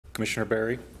Commissioner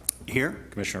Barry, Here.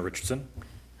 Commissioner Richardson,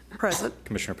 Present.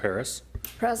 Commissioner Paris,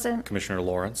 Present. Commissioner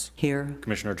Lawrence, Here.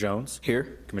 Commissioner Jones,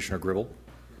 Here. Commissioner Gribble,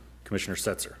 Commissioner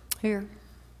Setzer. Here.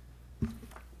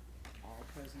 All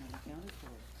present and accounted for.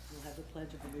 We'll have the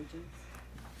Pledge of Allegiance.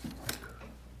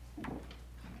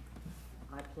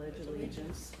 I pledge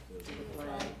allegiance to the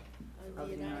flag Of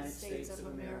the United States of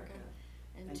America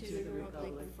and to the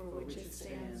republic for which it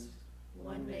stands,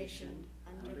 one nation,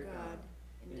 under God,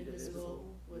 indivisible,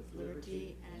 with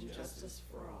liberty and justice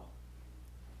for all.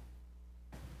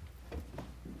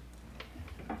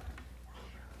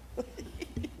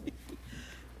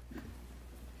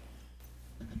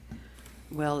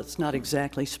 Well, it's not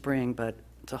exactly spring, but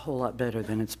it's a whole lot better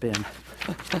than it's been.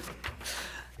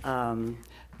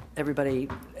 Everybody,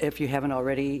 if you haven't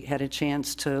already had a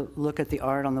chance to look at the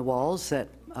art on the walls that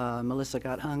Melissa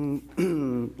got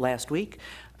hung last week,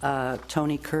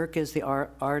 Toni Kirk is the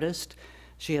artist.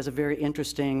 She has a very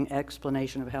interesting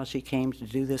explanation of how she came to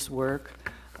do this work.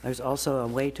 There's also a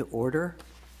way to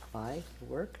buy the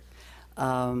work.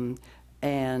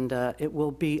 It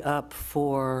will be up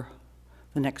for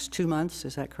the next 2 months,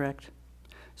 is that correct?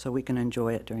 So we can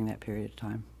enjoy it during that period of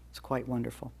time. It's quite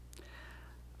wonderful.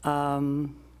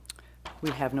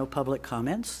 We have no public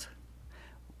comments,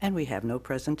 and we have no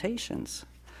presentations.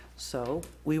 So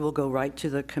we will go right to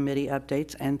the committee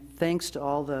updates, and thanks to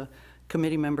all the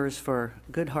committee members for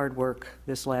good hard work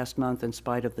this last month in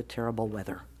spite of the terrible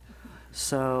weather.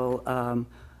 So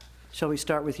shall we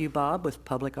start with you, Bob, with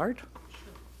public art?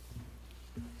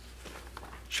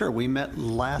 Sure. We met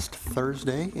last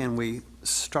Thursday, and we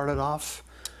started off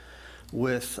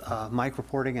with Mike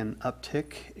reporting an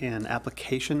uptick in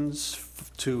applications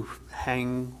to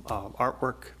hang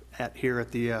artwork here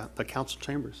at the council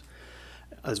chambers,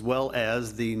 as well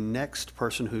as the next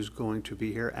person who's going to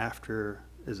be here after,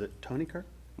 is it Toni Kirk?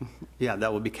 Yeah,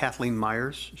 that will be Kathleen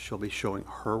Myers. She'll be showing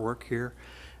her work here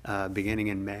beginning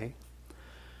in May.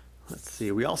 Let's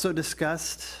see, we also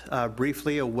discussed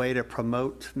briefly a way to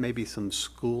promote maybe some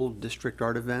school district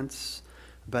art events,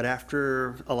 but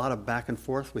after a lot of back and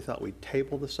forth, we thought we'd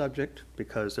table the subject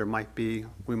because we might be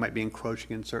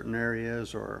encroaching in certain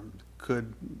areas or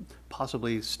could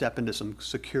possibly step into some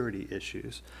security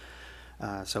issues.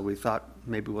 So we thought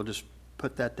maybe we'll just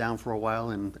put that down for a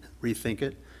while and rethink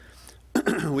it.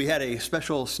 We had a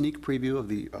special sneak preview of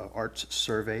the arts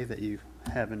survey that you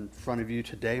have in front of you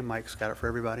today. Mike's got it for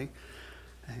everybody,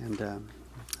 and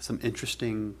some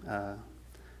interesting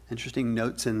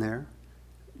notes in there.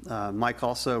 Mike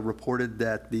also reported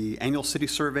that the annual city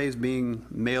survey is being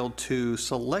mailed to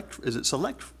select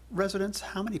residents?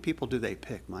 How many people do they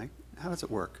pick, Mike? How does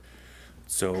it work?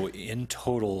 So in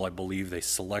total, I believe they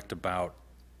select about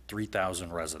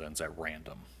 3,000 residents at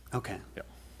random. Okay. Yep.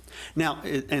 Now,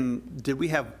 and did we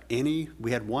have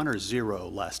we had 1 or 0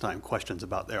 last time questions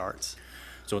about the arts?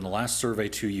 So in the last survey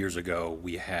 2 years ago,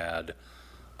 we had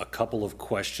a couple of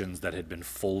questions that had been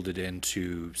folded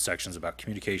into sections about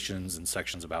communications and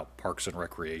sections about parks and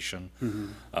recreation.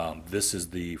 Mm-hmm. This is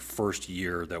the first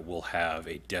year that we'll have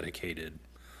a dedicated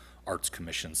Arts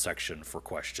Commission section for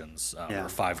questions, or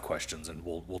 5 questions, and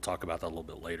we'll talk about that a little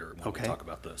bit later when we talk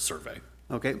about the survey.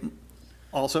 Okay.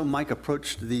 Also, Mike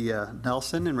approached the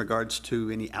Nelson in regards to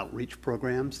any outreach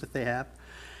programs that they have.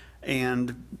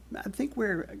 And I think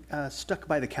we're stuck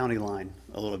by the county line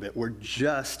a little bit. We're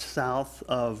just south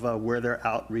of where their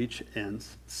outreach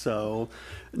ends. So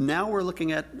now we're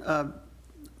looking at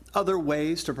other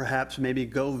ways to perhaps maybe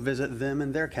go visit them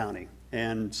in their county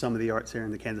and some of the arts here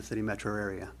in the Kansas City metro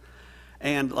area.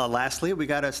 And lastly, we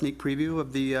got a sneak preview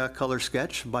of the color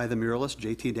sketch by the muralist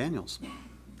J.T. Daniels.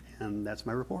 And that's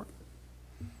my report.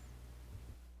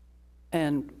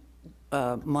 And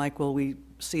Mike, will we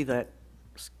see the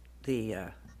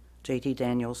J.T.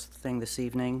 Daniels thing this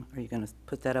evening? Are you going to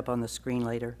put that up on the screen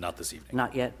later? Not this evening.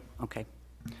 Not yet? Okay.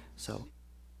 So,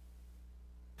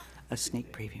 a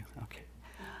sneak preview. Okay.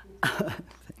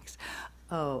 Thanks.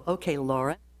 Oh, okay,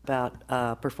 Laura,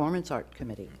 about Performance Art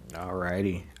Committee. All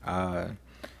righty.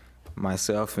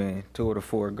 Myself and 2 of the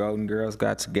 4 Golden Girls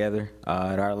got together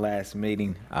at our last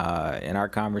meeting, and our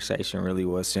conversation really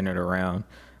was centered around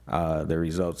the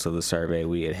results of the survey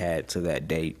we had to that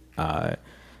date.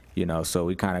 So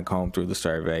we kind of combed through the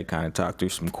survey, kind of talked through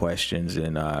some questions,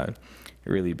 and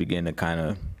really begin to kind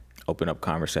of open up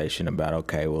conversation about,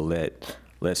 okay, well,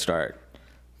 let's start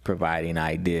providing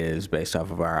ideas based off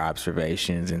of our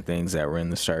observations and things that were in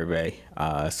the survey.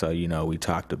 We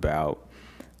talked about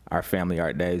our family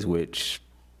art days, which,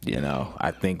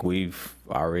 I think we've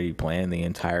already planned the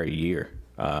entire year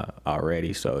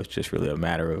already. So it's just really a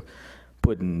matter of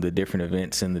putting the different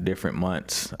events in the different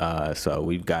months. So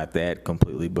we've got that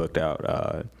completely booked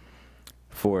out.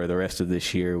 For the rest of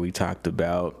this year, we talked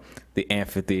about the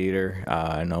amphitheater.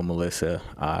 I know Melissa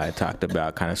talked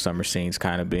about kind of summer scenes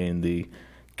kind of being the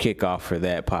kickoff for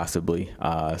that possibly.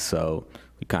 So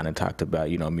we kind of talked about,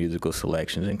 musical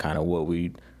selections and kind of what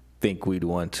we think we'd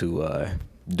want to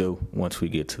do once we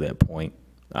get to that point.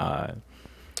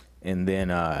 And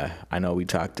then I know we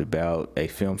talked about a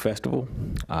film festival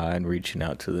and reaching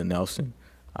out to the Nelson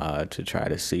to try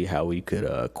to see how we could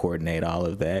coordinate all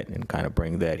of that and kind of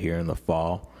bring that here in the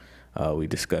fall. We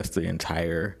discussed the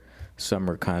entire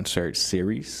summer concert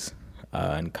series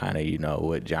and kind of,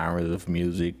 what genres of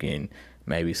music and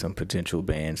maybe some potential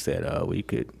bands that we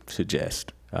could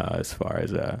suggest as far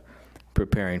as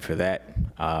preparing for that.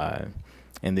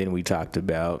 And then we talked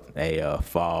about a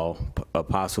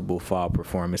possible fall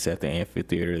performance at the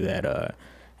amphitheater that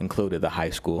included the high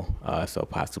school, so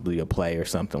possibly a play or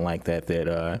something like that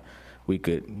that we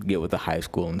could get with the high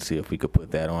school and see if we could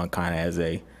put that on kind of as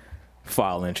a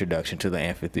fall introduction to the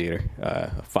amphitheater,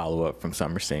 follow-up from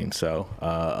Summer Scene. So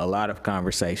a lot of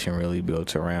conversation really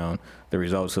built around the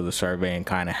results of the survey and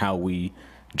kind of how we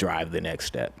drive the next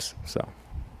steps. So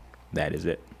that is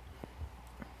it.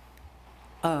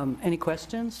 Any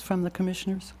questions from the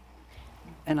commissioners?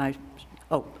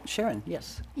 Sharon,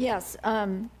 yes. Yes,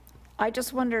 I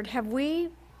just wondered, have we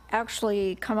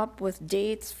actually come up with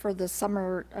dates for the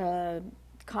summer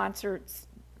concerts,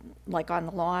 like on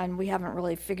the lawn? We haven't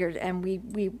really figured, and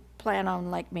we plan on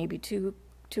like maybe two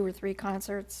or three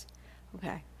concerts?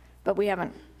 Okay, but we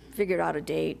haven't figured out a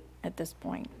date at this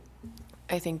point.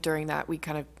 I think during that, we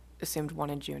kind of assumed one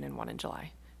in June and one in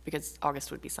July, because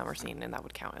August would be summer scene, and that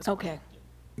would count as well. Okay,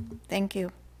 thank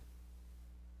you.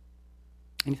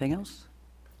 Anything else?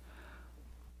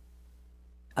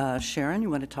 Sharon, you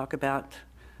want to talk about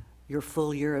your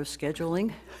full year of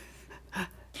scheduling?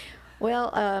 Well,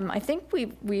 I think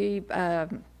we've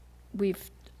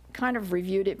kind of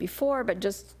reviewed it before, but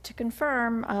just to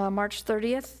confirm, March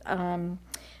 30th,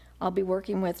 I'll be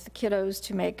working with the kiddos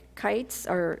to make kites,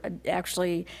 or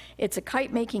actually, it's a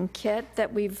kite making kit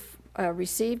that we've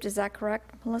received. Is that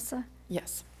correct, Melissa?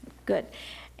 Yes. Good.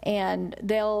 And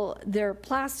they're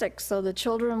plastic, so the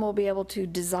children will be able to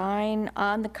design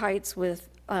on the kites with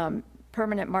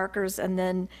permanent markers, and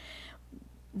then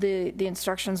the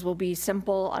instructions will be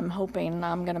simple. I'm hoping,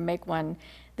 I'm going to make one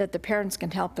that the parents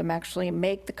can help them actually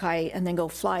make the kite and then go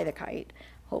fly the kite,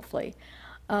 hopefully.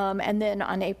 And then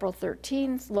on April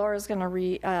 13th, Laura's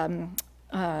going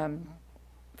to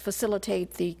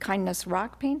facilitate the Kindness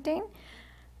Rock painting.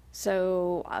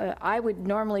 So I would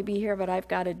normally be here, but I've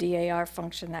got a DAR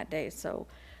function that day. So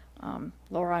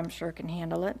Laura, I'm sure, can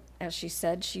handle it. As she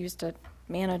said, she used to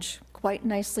manage quite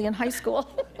nicely in high school.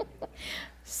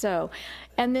 So,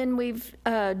 and then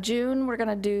June, we're going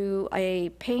to do a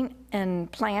paint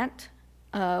and plant,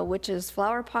 which is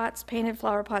flower pots, painted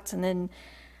flower pots, and then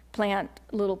plant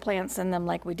little plants in them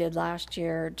like we did last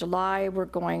year. July, we're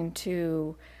going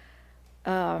to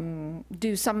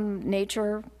do some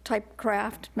nature type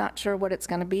craft. Not sure what it's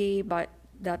going to be, but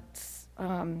that's,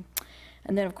 and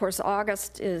then of course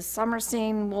August is summer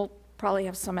scene. We'll probably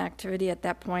have some activity at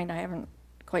that point. I haven't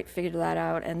quite figured that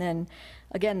out. And then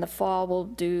again, the fall we'll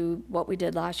do what we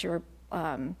did last year,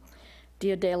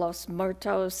 Dia de los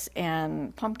Muertos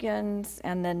and pumpkins,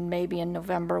 and then maybe in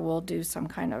November we'll do some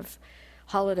kind of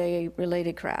holiday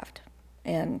related craft.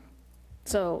 And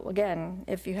so again,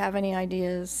 if you have any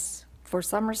ideas for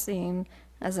summer scene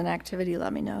as an activity,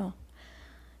 let me know.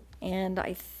 And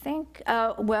I think,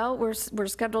 well, we're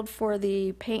scheduled for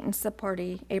the paint and sip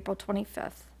party April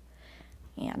 25th.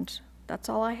 And that's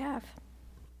all I have.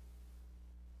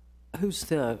 Who's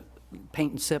the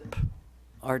paint and sip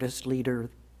artist leader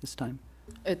this time?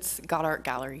 It's God Art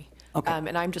Gallery. Okay.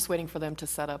 And I'm just waiting for them to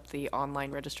set up the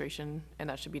online registration, and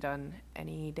that should be done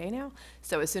any day now.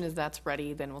 So as soon as that's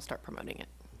ready, then we'll start promoting it.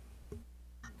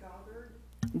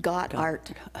 God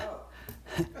Art.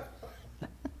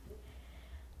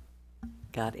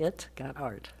 Got it? Got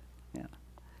art. Yeah.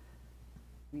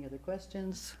 Any other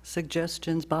questions,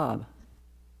 suggestions? Bob?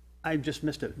 I just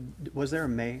missed it. Was there a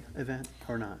May event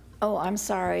or not? Oh, I'm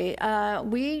sorry.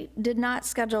 We did not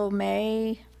schedule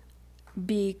May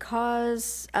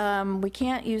because we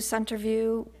can't use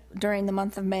Centerview during the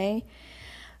month of May.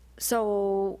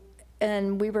 So,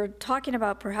 and we were talking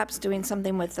about perhaps doing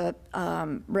something with the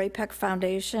Ray Peck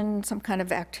Foundation, some kind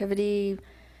of activity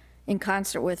in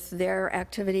concert with their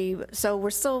activity. So we're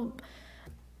still,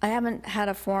 I haven't had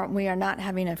a form, we are not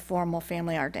having a formal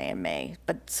Family Art Day in May,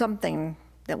 but something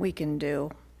that we can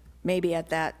do, maybe at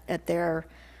their,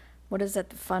 what is it,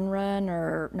 the fun run,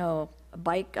 or no, a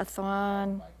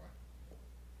bike-a-thon.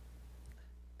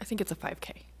 I think it's a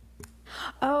 5K.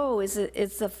 Oh, it's a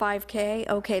 5K?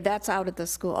 Okay, that's out at the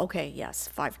school. Okay, yes,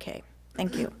 5K.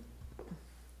 Thank you.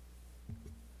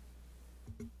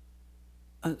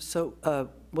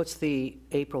 What's the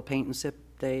April Paint and Sip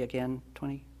Day again,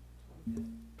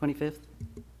 25th?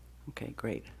 Okay,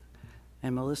 great.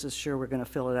 And Melissa's sure we're going to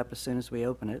fill it up as soon as we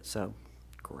open it, so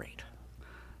great.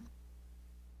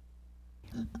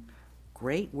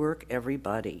 Great work,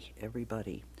 everybody,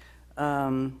 everybody.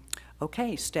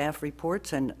 Okay, staff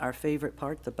reports and our favorite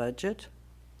part, the budget.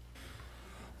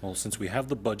 Well, since we have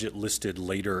the budget listed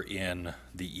later in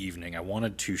the evening, I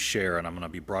wanted to share, and I'm going to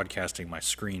be broadcasting my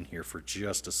screen here for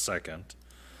just a second,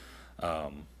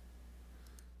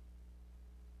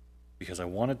 because I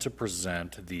wanted to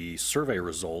present the survey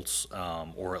results,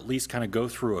 or at least kind of go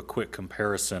through a quick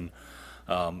comparison.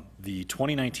 The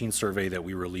 2019 survey that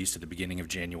we released at the beginning of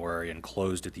January and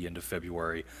closed at the end of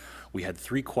February, we had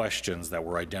 3 questions that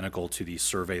were identical to the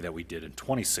survey that we did in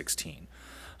 2016.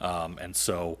 And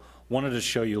so wanted to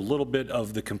show you a little bit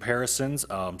of the comparisons,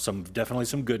 definitely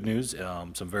some good news,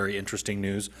 some very interesting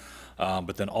news,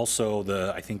 but then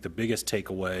also I think the biggest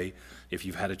takeaway, if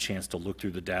you've had a chance to look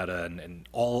through the data, and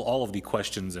all of the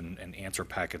questions and answer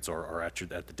packets are at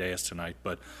the dais tonight,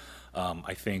 but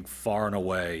I think far and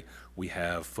away we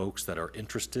have folks that are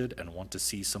interested and want to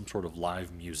see some sort of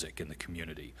live music in the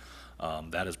community.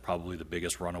 That is probably the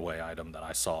biggest runaway item that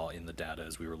I saw in the data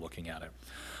as we were looking at it.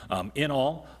 In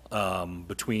all,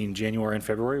 between January and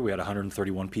February, we had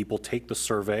 131 people take the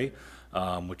survey,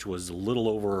 which was a little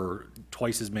over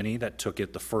twice as many that took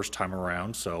it the first time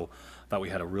around. So I thought we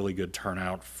had a really good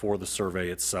turnout for the survey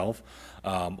itself.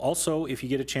 Also, if you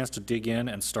get a chance to dig in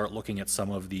and start looking at some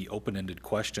of the open-ended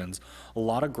questions, a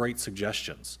lot of great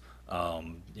suggestions.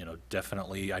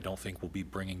 Definitely, I don't think we'll be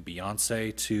bringing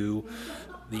Beyonce to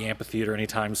the amphitheater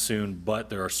anytime soon, but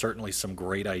there are certainly some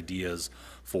great ideas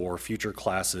for future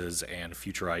classes and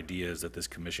future ideas that this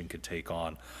commission could take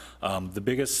on. The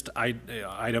biggest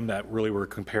item that really we're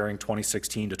comparing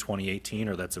 2016 to 2018,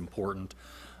 or that's important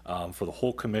for the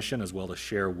whole commission as well to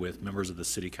share with members of the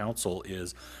city council,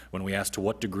 is when we asked to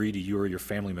what degree do you or your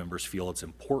family members feel it's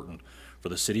important for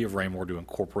the city of Raymore to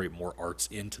incorporate more arts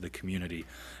into the community.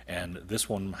 And this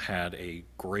one had a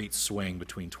great swing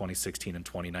between 2016 and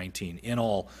 2019. In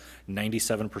all,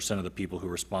 97% of the people who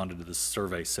responded to this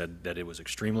survey said that it was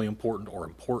extremely important or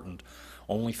important.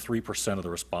 Only 3% of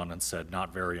the respondents said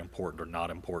not very important or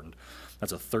not important.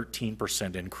 That's a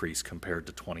 13% increase compared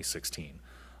to 2016.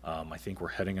 I think we're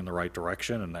heading in the right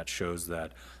direction, and that shows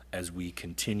that as we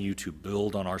continue to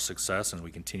build on our success and we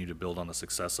continue to build on the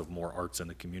success of more arts in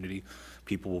the community,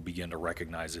 people will begin to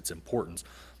recognize its importance,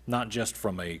 not just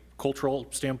from a cultural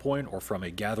standpoint or from a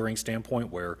gathering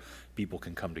standpoint where people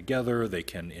can come together, they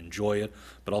can enjoy it,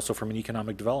 but also from an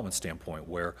economic development standpoint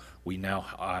where we now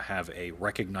have a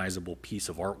recognizable piece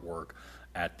of artwork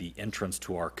at the entrance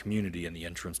to our community and the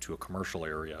entrance to a commercial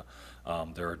area.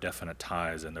 There are definite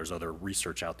ties, and there's other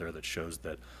research out there that shows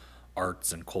that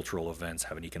arts and cultural events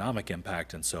have an economic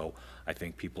impact, and so I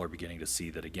think people are beginning to see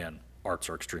that, again, arts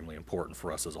are extremely important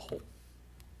for us as a whole.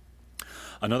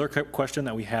 Another question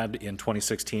that we had in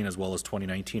 2016 as well as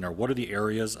 2019 are, what are the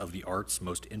areas of the arts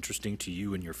most interesting to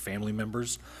you and your family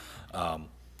members?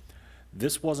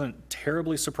 This wasn't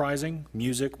terribly surprising.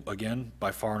 Music, again,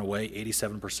 by far and away,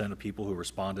 87% of people who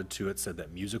responded to it said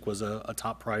that music was a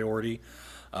top priority.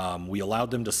 We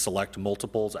allowed them to select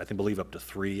multiples, I believe up to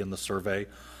 3 in the survey.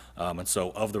 And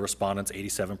so of the respondents,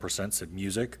 87% said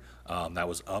music. That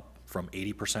was up from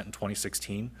 80% in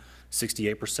 2016.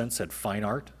 68% said fine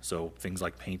art, so things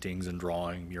like paintings and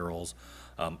drawing, murals,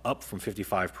 up from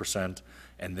 55%.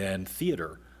 And then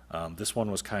theater. This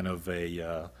one was kind of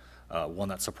one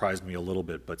that surprised me a little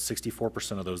bit, but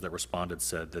 64% of those that responded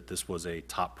said that this was a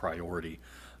top priority,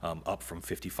 up from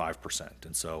 55%.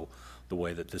 And so the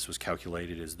way that this was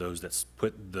calculated is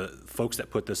folks that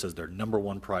put this as their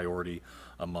 #1 priority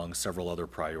among several other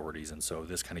priorities. And so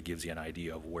this kind of gives you an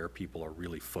idea of where people are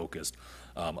really focused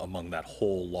among that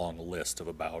whole long list of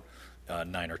about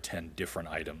 9 or 10 different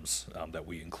items that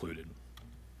we included.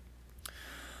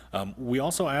 We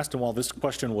also asked, and while this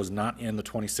question was not in the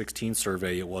 2016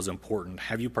 survey, it was important,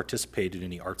 have you participated in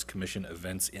the Arts Commission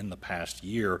events in the past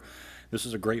year? This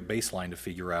is a great baseline to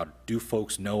figure out, do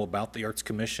folks know about the Arts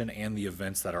Commission and the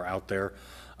events that are out there?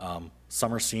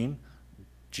 Summer Scene,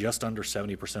 just under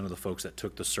 70% of the folks that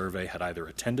took the survey had either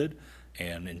attended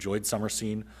and enjoyed Summer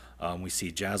Scene. We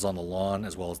see Jazz on the Lawn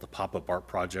as well as the Pop-Up Art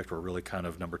Project were really kind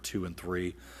of #2 and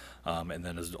 3. And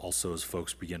then as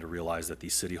folks begin to realize that the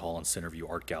City Hall and Centerview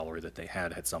Art Gallery that they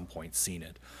had at some point seen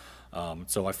it.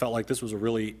 So I felt like this was a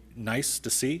really nice to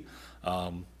see.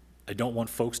 I don't want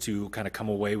folks to kind of come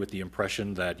away with the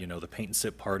impression that, you know, the paint and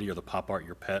sip party or the pop art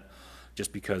your pet,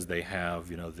 just because they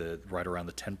have, you know, the right around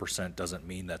the 10% doesn't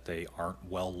mean that they aren't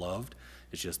well loved.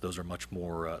 It's just those are much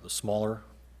more the smaller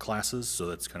classes, so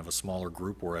that's kind of a smaller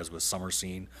group, whereas with Summer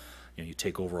Scene, you know, you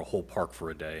take over a whole park for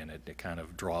a day and it kind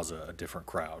of draws a different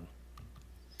crowd.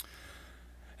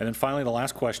 And then finally, the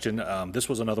last question, this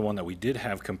was another one that we did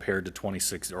have compared to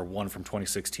one from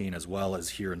 2016 as well as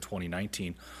here in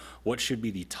 2019. What should be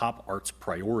the top arts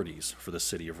priorities for the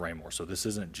city of Raymore? So this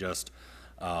isn't just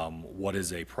what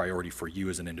is a priority for you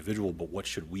as an individual, but what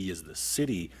should we as the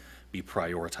city be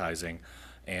prioritizing?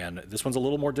 And this one's a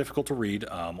little more difficult to read,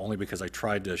 only because I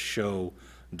tried to show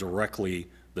directly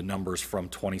the numbers from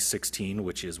 2016,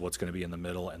 which is what's going to be in the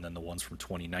middle, and then the ones from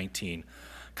 2019.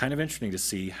 Kind of interesting to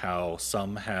see how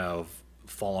some have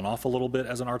fallen off a little bit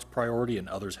as an arts priority and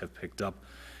others have picked up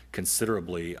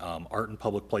considerably. Art in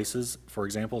public places, for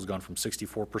example, has gone from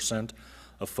 64%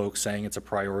 of folks saying it's a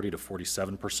priority to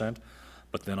 47%.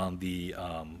 But then on the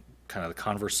kind of the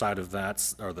converse side of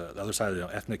that, or the other side of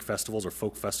the ethnic festivals or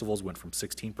folk festivals, went from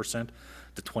 16%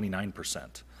 to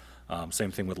 29%.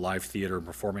 Same thing with live theater and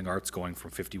performing arts, going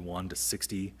from 51 to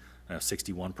 60,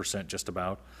 61% just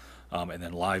about. And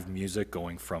then live music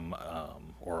going from,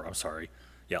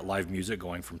 live music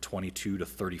going from 22 to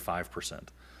 35%.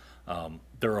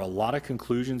 There are a lot of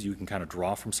conclusions you can kind of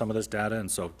draw from some of this data, and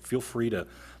so feel free to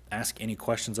ask any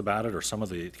questions about it or some of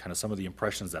the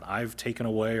impressions that I've taken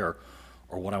away or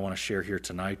what I want to share here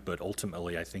tonight. But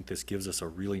ultimately, I think this gives us a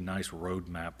really nice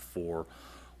roadmap for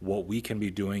what we can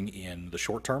be doing in the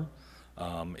short term.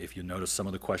 If you notice, some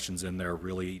of the questions in there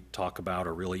really talk about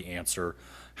or really answer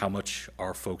how much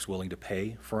are folks willing to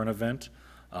pay for an event,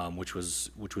 which was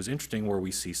interesting, where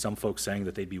we see some folks saying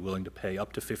that they'd be willing to pay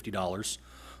up to $50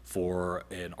 for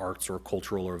an arts or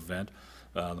cultural event.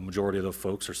 The majority of the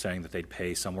folks are saying that they'd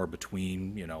pay somewhere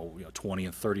between $20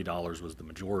 and $30 was the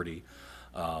majority,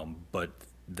 but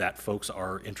that folks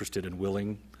are interested and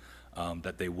willing,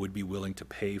 that they would be willing to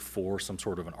pay for some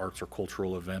sort of an arts or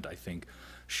cultural event, I think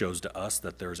shows to us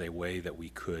that there's a way that we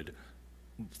could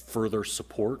further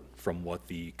support from what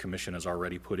the commission is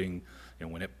already putting,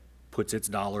 when it puts its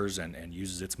dollars and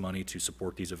uses its money to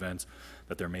support these events,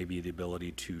 that there may be the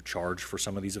ability to charge for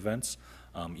some of these events,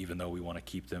 even though we want to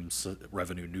keep them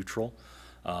revenue neutral.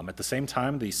 At the same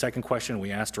time, the second question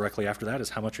we asked directly after that is,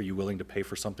 how much are you willing to pay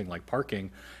for something like parking?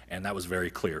 And that was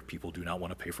very clear. People do not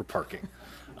want to pay for parking.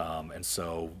 And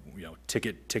so,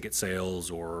 ticket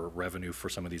sales or revenue for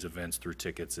some of these events through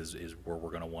tickets is where we're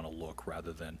going to want to look,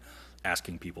 rather than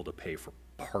asking people to pay for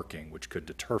parking, which could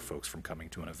deter folks from coming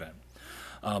to an event.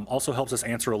 Also helps us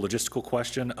answer a logistical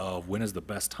question of when is the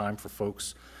best time for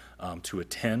folks to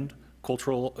attend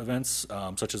cultural events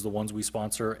such as the ones we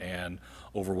sponsor, and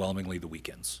overwhelmingly the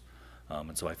weekends.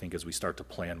 And so I think as we start to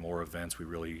plan more events, we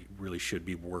really should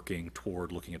be working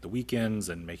toward looking at the weekends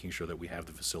and making sure that we have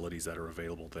the facilities that are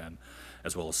available then,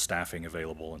 as well as staffing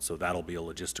available. And so that'll be a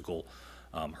logistical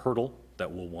hurdle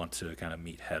that we'll want to kind of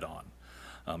meet head on.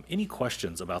 Any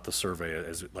questions about the survey?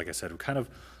 As like I said, we kind of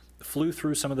flew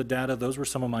through some of the data. Those were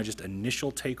some of my just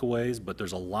initial takeaways, but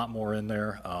there's a lot more in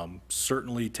there.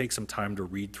 Certainly take some time to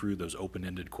read through those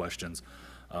open-ended questions.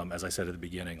 As I said at the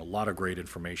beginning, a lot of great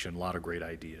information, a lot of great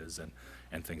ideas,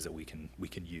 and things that we can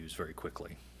use very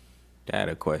quickly. I had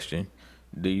a question.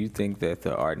 Do you think that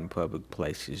the art in public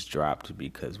places dropped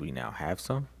because we now have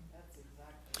some?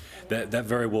 That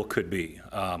very well could be,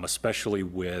 especially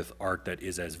with art that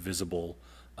is as visible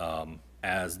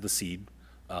as the seed.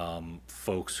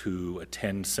 Folks who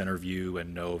attend Centerview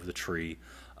and know of the tree,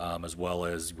 as well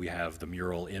as we have the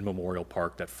mural in Memorial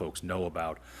Park that folks know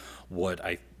about. What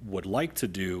I would like to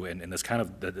do, and this kind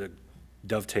of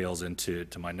dovetails into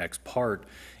my next part,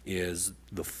 is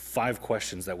the 5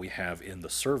 questions that we have in the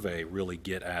survey really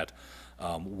get at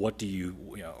what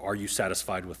are you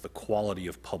satisfied with the quality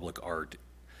of public art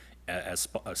as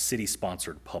a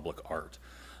city-sponsored public art?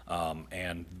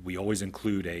 And we always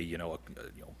include a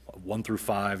 1 through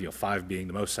 5, 5 being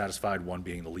the most satisfied, 1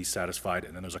 being the least satisfied,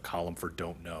 and then there's a column for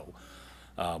don't know.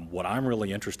 What I'm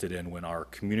really interested in when our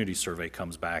community survey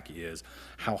comes back is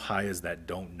how high is that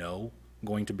don't know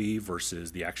going to be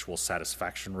versus the actual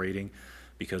satisfaction rating,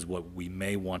 because what we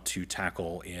may want to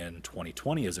tackle in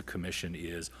 2020 as a commission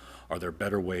is, are there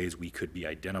better ways we could be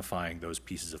identifying those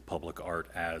pieces of public art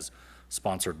as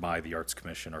sponsored by the Arts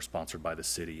Commission or sponsored by the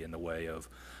city, in the way of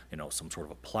some sort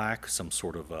of a plaque, some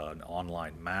sort of an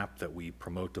online map that we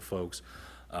promote to folks,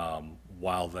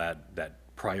 while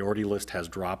that priority list has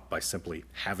dropped by simply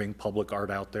having public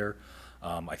art out there.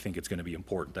 I think it's going to be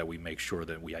important that we make sure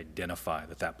that we identify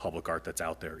that that public art that's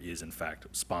out there is in fact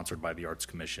sponsored by the Arts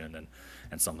Commission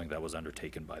and something that was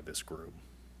undertaken by this group.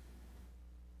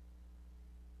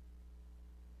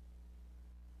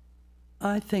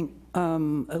 I think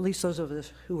at least those of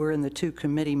us who were in the two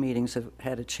committee meetings have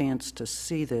had a chance to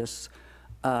see this.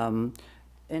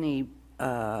 Any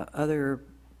other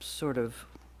sort of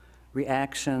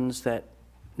reactions that,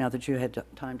 now that you had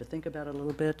time to think about it a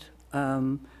little bit,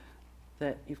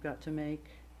 that you've got to make?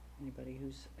 Anybody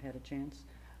who's had a chance?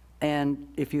 And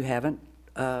if you haven't,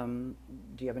 do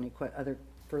you have any other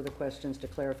further questions to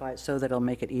clarify it so that it'll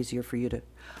make it easier for you to?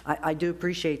 I do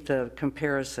appreciate the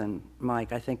comparison,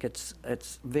 Mike. I think it's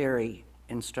very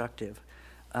instructive.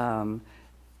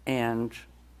 And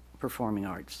performing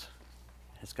arts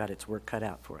has got its work cut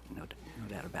out for it, no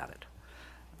doubt about it.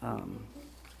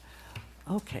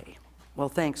 Okay. Well,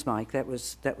 thanks, Mike. That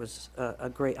was a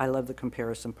great, I love the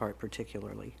comparison part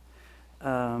particularly.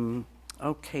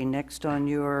 Okay, next on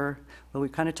your, well, we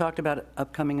kind of talked about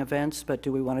upcoming events, but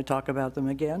do we want to talk about them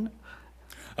again?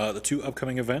 The two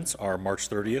upcoming events are March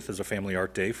 30th is a Family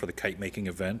Art Day for the kite making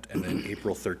event, and then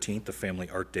April 13th, the Family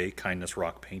Art Day Kindness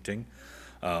Rock Painting.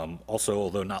 Also,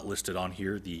 although not listed on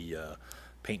here, the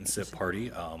Paint and Sip Party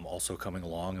also coming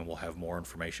along, and we'll have more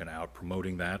information out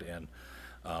promoting that and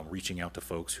reaching out to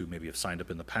folks who maybe have signed up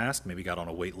in the past, maybe got on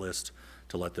a wait list,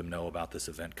 to let them know about this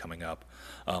event coming up.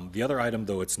 The other item,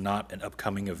 though it's not an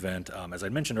upcoming event, as I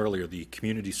mentioned earlier, the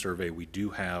community survey, we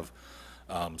do have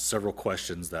several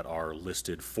questions that are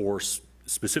listed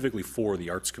specifically for the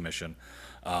Arts Commission,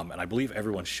 and I believe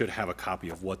everyone should have a copy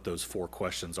of what those 4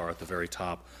 questions are at the very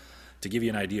top. To give you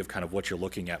an idea of kind of what you're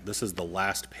looking at, this is the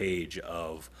last page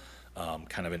of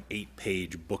kind of an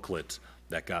 8-page booklet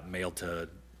that got mailed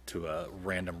to a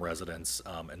random residence,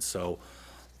 and so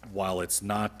while it's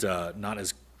not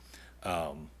as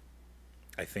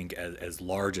I think as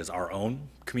large as our own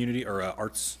community or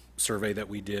arts survey that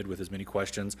we did with as many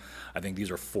questions, I think these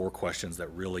are 4 questions that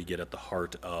really get at the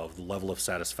heart of the level of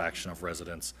satisfaction of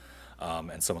residents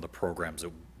and some of the programs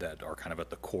that are kind of at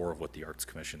the core of what the Arts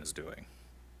Commission is doing.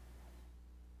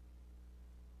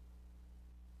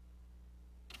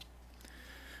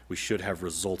 We should have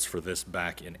results for this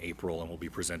back in April, and we'll be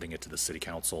presenting it to the City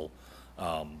Council,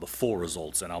 the full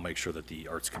results, and I'll make sure that the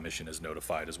Arts Commission is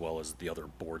notified as well as the other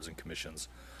boards and commissions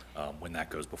when that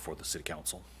goes before the City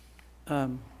Council.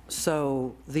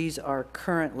 So these are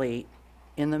currently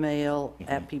in the mail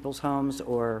at people's homes,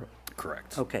 or?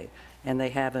 Correct. Okay, and they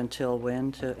have until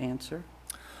when to answer?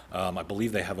 I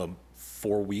believe they have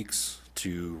 4 weeks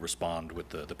to respond with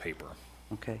the paper.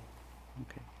 Okay,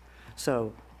 okay.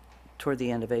 So toward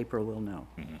the end of April, we'll know.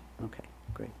 Mm-hmm. Okay,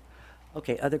 great.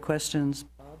 Okay, other questions?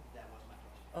 Bob? That was my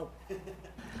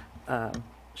question. Oh.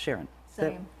 Sharon?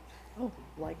 Same. Oh,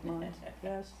 like mine,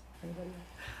 yes. Anybody else?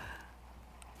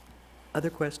 Other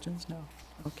questions? No?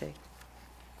 Okay.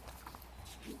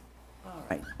 All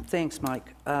right, thanks,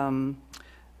 Mike.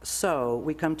 So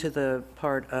we come to the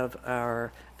part of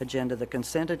our agenda, the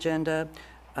consent agenda.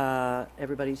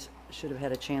 Everybody should have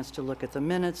had a chance to look at the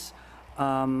minutes.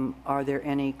 Are there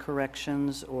any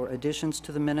corrections or additions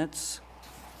to the minutes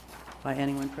by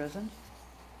anyone present?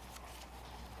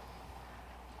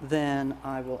 Then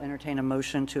I will entertain a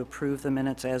motion to approve the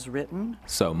minutes as written.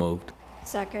 So moved.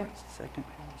 Second. Second,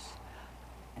 please.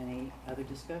 Any other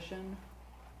discussion?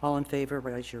 All in favor,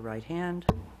 raise your right hand.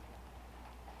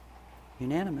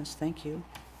 Unanimous, thank you.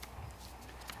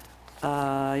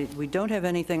 We don't have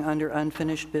anything under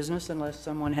unfinished business unless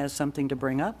someone has something to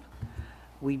bring up.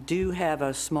 We do have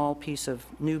a small piece of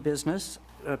new business,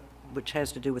 which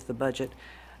has to do with the budget.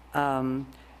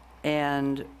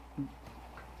 And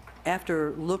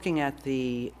after looking at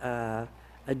the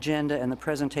agenda and the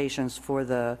presentations for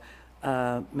the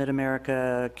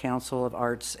Mid-America Council of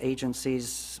Arts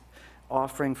Agencies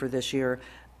offering for this year,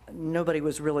 nobody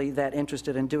was really that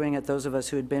interested in doing it. Those of us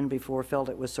who had been before felt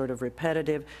it was sort of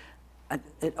repetitive.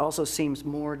 It also seems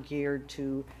more geared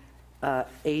to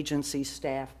agency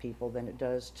staff people than it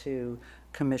does to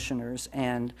commissioners,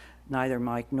 and neither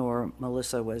Mike nor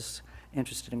Melissa was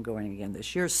interested in going again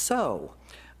this year. So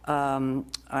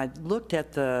I looked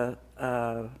at the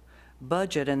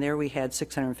budget, and there we had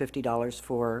 $650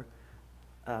 for,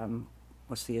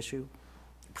 what's the issue?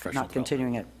 Professional Not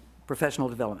continuing it. Professional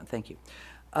development, thank you.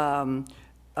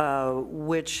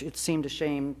 Which it seemed a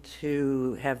shame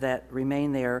to have that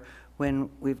remain there when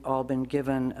we've all been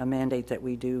given a mandate that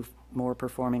we do more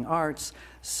performing arts.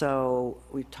 So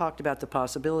we talked about the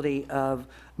possibility of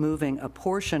moving a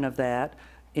portion of that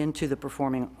into the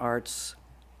performing arts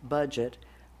budget.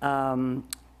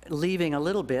 leaving a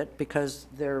little bit because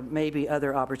there may be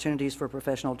other opportunities for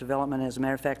professional development. As a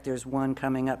matter of fact, there's one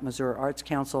coming up, Missouri Arts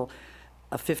Council,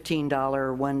 a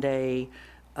 $15 one-day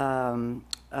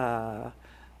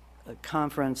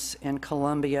conference in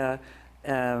Columbia,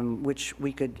 which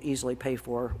we could easily pay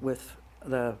for with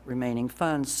the remaining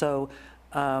funds. So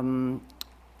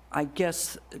I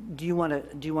guess, do you want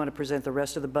to present the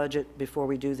rest of the budget before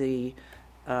we do the,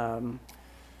 have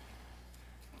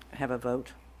a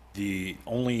vote? The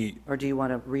only, Or do you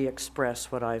want to re-express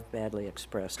what I've badly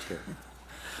expressed here?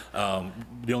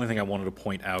 the only thing I wanted to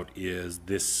point out is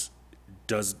this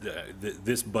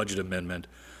budget amendment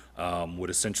would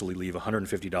essentially leave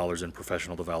 $150 in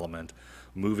professional development,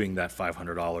 moving that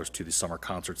 $500 to the summer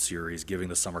concert series, giving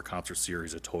the summer concert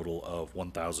series a total of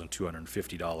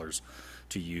 $1,250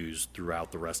 to use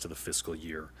throughout the rest of the fiscal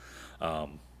year.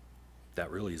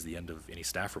 That really is the end of any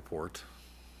staff report.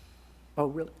 Oh,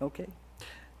 really? Okay.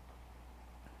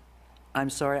 I'm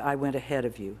sorry, I went ahead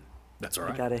of you. That's all I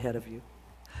right. got ahead of you.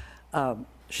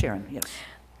 Sharon, yes.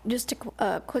 Just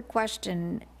a quick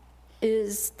question.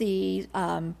 Is the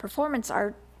performance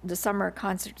art, the summer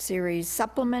concert series,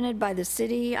 supplemented by the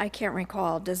city? I can't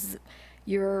recall. Does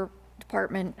your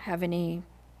department have any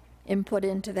input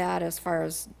into that as far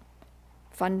as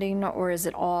funding, or is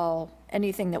it all,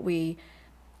 anything that we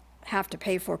have to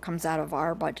pay for comes out of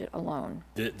our budget alone?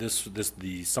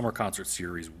 The summer concert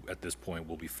series at this point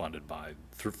will be funded by,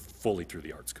 fully through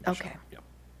the Arts Commission. Okay. Yep.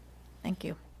 Thank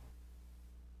you.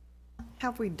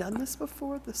 Have we done this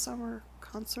before, the summer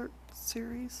concert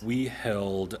series? We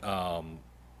held,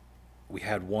 we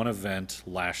had one event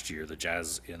last year, the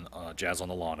Jazz on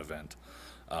the Lawn event,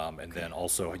 and then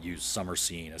also used Summer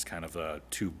Scene as kind of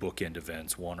two bookend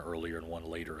events, one earlier and one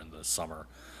later in the summer.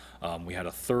 We had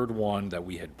a third one that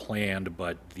we had planned,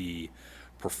 but the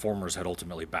performers had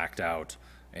ultimately backed out,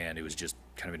 and it was just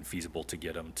kind of infeasible to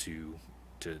get them to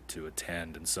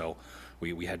attend. And so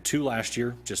we had two last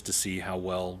year just to see how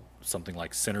well something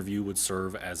like Centerview would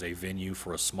serve as a venue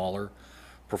for a smaller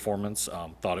performance.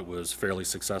 Thought it was fairly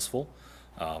successful,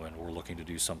 and we're looking to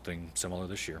do something similar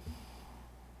this year.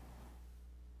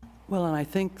 Well, and I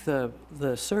think the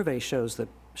survey showed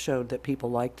that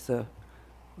people liked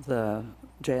the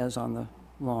Jazz on the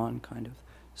Lawn, kind of.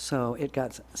 So it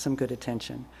got some good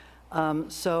attention.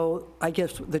 So I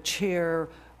guess the chair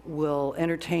will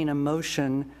entertain a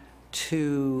motion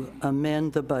to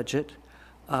amend the budget,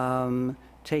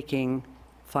 taking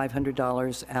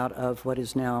 $500 out of what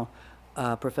is now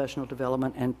professional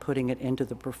development and putting it into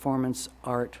the performance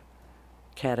art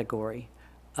category.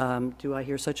 Do I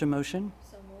hear such a motion?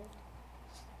 So moved.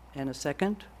 And a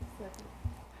second? Second.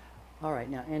 All right,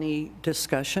 now, any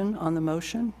discussion on the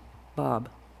motion? Bob,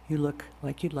 you look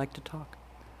like you'd like to talk.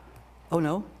 Oh,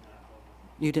 no?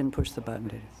 You didn't push the button,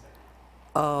 did you?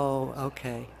 Oh,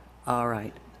 okay. All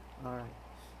right. All right.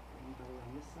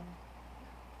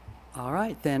 All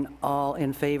right, then, all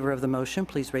in favor of the motion,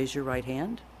 please raise your right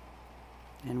hand.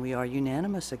 And we are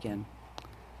unanimous again.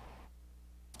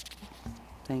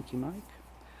 Thank you,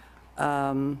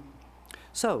 Mike.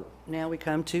 So now we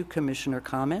come to commissioner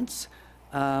comments.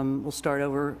 We'll start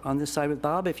over on this side with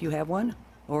Bob, if you have one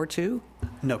or two.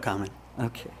 No comment.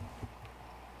 Okay.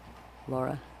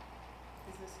 Laura?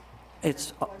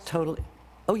 It's totally,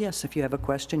 oh, yes, if you have a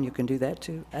question, you can do that,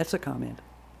 too. That's a comment.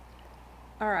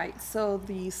 All right, so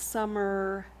the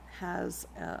summer has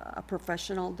a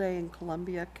professional day in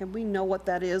Columbia. Can we know what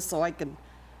that is so I can,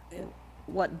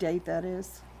 what date that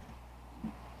is?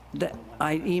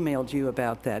 I emailed you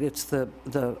about that. It's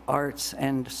the arts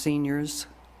and seniors.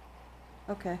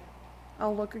 Okay,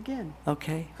 I'll look again.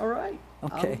 Okay? All right,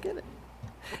 Okay. I'll get it.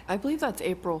 I believe that's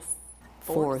April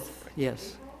 4th. 4th,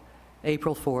 yes.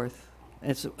 April 4th.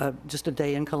 It's just a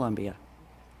day in Columbia.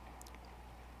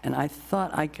 And I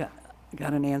thought I got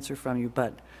an answer from you,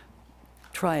 but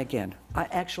try again.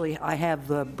 I have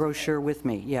the brochure with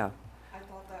me, yeah. I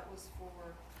thought that was for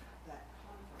that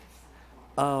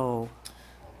conference. Oh,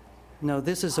 no,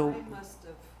 this is I must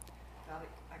have got it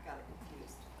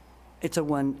confused.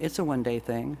 it's a one-day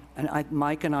thing. And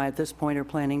Mike and I at this point are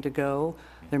planning to go.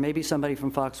 There may be somebody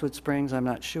from Foxwood Springs, I'm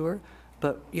not sure,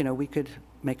 but, you know, we could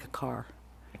make a car.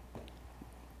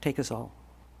 Take us all.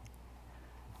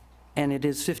 And it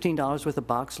is $15 with a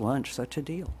box lunch, such a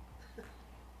deal.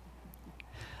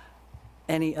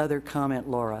 Any other comment,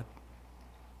 Laura?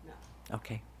 No.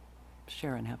 Okay.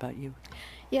 Sharon, how about you?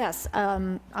 Yes,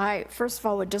 I first of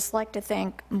all would just like to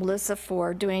thank Melissa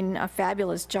for doing a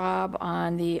fabulous job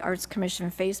on the Arts Commission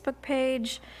Facebook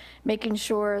page, making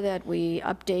sure that we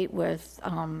update with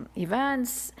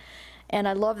events. And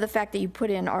I love the fact that you put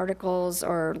in articles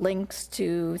or links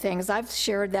to things. I've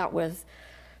shared that with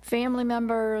family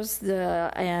members,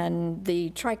 and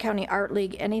the Tri-County Art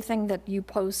League, anything that you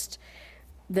post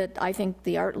that I think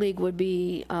the Art League would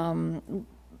be,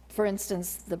 for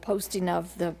instance, the posting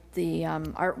of the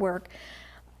artwork,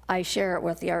 I share it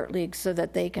with the Art League so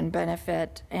that they can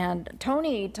benefit. And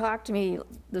Tony talked to me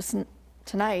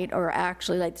tonight, or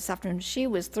actually like this afternoon. She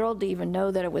was thrilled to even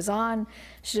know that it was on.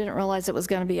 She didn't realize it was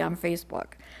going to be on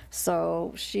Facebook.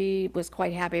 So she was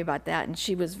quite happy about that, and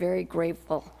she was very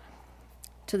grateful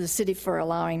to the city for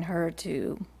allowing her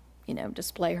to,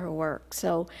 display her work.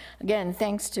 So again,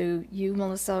 thanks to you,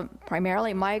 Melissa,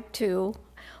 primarily Mike too,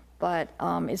 but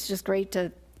it's just great to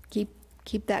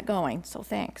keep that going, so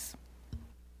thanks.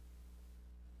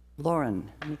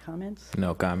 Lauren, any comments?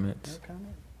 No comments. No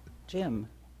comment? Jim?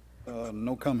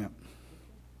 No comment.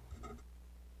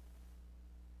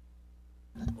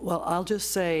 Well, I'll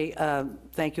just say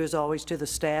thank you as always to the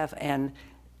staff, and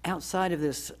outside of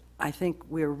this, I think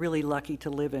we're really lucky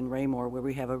to live in Raymore, where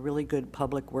we have a really good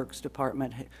public works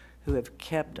department who have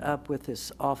kept up with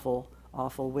this awful,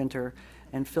 awful winter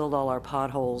and filled all our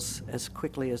potholes as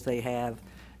quickly as they have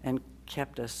and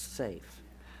kept us safe.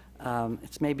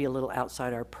 It's maybe a little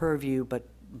outside our purview, but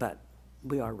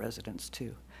we are residents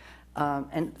too.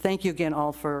 And thank you again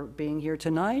all for being here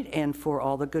tonight and for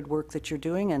all the good work that you're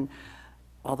doing and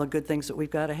all the good things that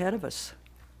we've got ahead of us.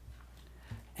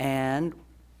 And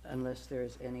unless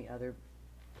there's any other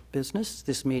business,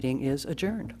 this meeting is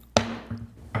adjourned.